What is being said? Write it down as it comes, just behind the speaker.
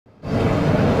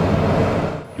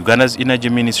Uganda's Energy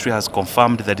Ministry has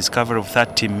confirmed the discovery of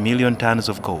 30 million tons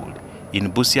of gold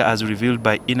in Busia as revealed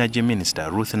by Energy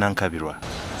Minister Ruth Nankabirwa.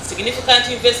 Significant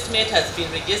investment has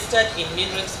been registered in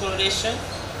mineral exploration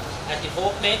and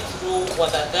development through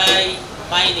Gov't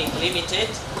Mining Limited,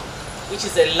 which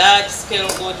is a large-scale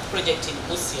gold project in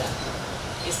Busia,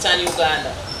 Eastern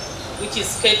Uganda, which is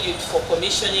scheduled for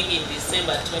commissioning in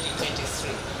December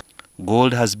 2023.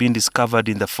 Gold has been discovered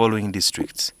in the following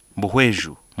districts: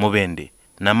 Buhweju, Mubende,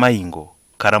 Namayingo,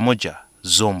 Karamoja,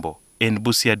 Zombo, and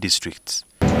Busia districts.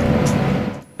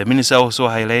 The minister also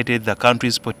highlighted the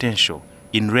country's potential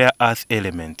in rare earth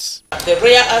elements. The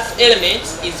rare earth element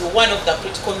is one of the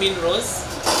critical minerals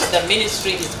the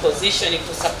ministry is positioning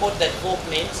to support the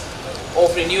development of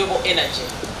renewable energy.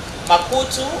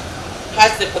 Makuutu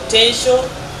has the potential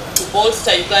to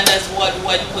bolster Uganda's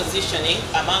worldwide positioning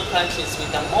among countries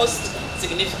with the most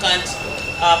significant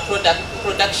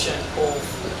production of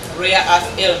rare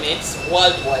earth elements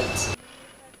worldwide.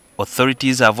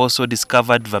 Authorities have also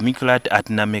discovered vermiculite at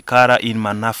Namekara in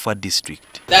Manafwa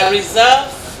district. The reserve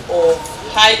of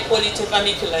high-quality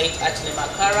vermiculite at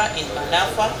Namakara in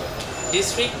Manafwa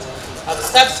district have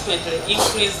subsequently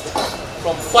increased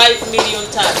from 5 million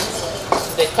tons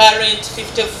to the current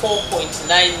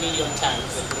 54.9 million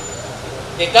tons.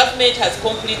 The government has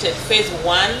completed phase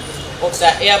 1 of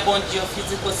the airborne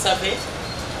geophysical survey,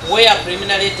 where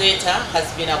preliminary data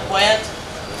has been acquired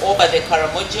over the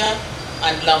Karamoja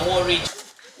and Zombo region.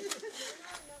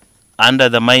 Under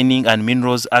the Mining and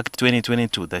Minerals Act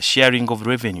 2022, the sharing of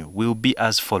revenue will be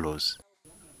as follows.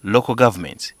 Local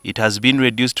governments, it has been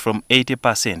reduced from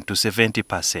 80% to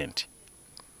 70%.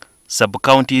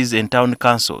 Sub-counties and town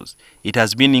councils, it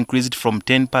has been increased from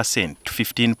 10% to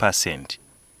 15%.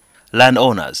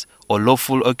 Landowners or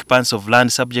lawful occupants of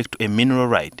land subject to a mineral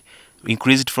right,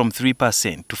 increased from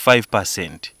 3% to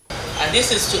 5%. And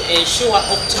this is to ensure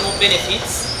optimal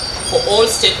benefits for all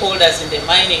stakeholders in the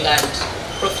mining and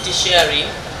profit sharing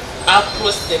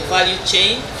across the value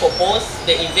chain for both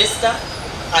the investor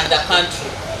and the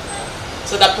country.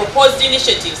 So the proposed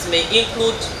initiatives may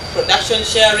include production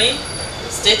sharing,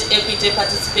 state equity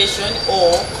participation,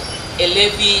 or a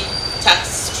levy tax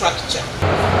structure.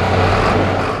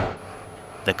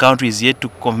 The country is yet to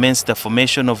commence the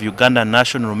formation of Uganda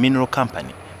National Mineral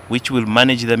Company, which will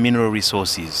manage the mineral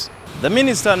resources. The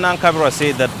Minister Nankabirwa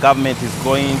said that government is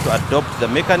going to adopt the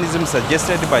mechanism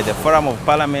suggested by the Forum of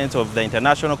Parliaments of the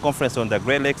International Conference on the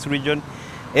Great Lakes region,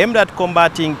 aimed at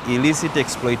combating illicit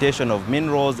exploitation of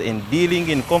minerals and dealing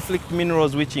in conflict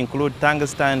minerals, which include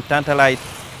tungsten, tantalite,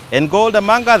 and gold,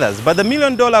 among others. But the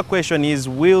million-dollar question is,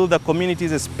 will the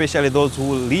communities, especially those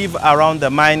who live around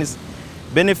the mines,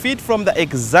 benefit from the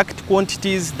exact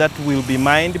quantities that will be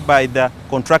mined by the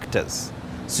contractors?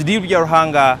 Sudhir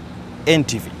Byaruhanga,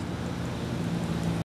 NTV.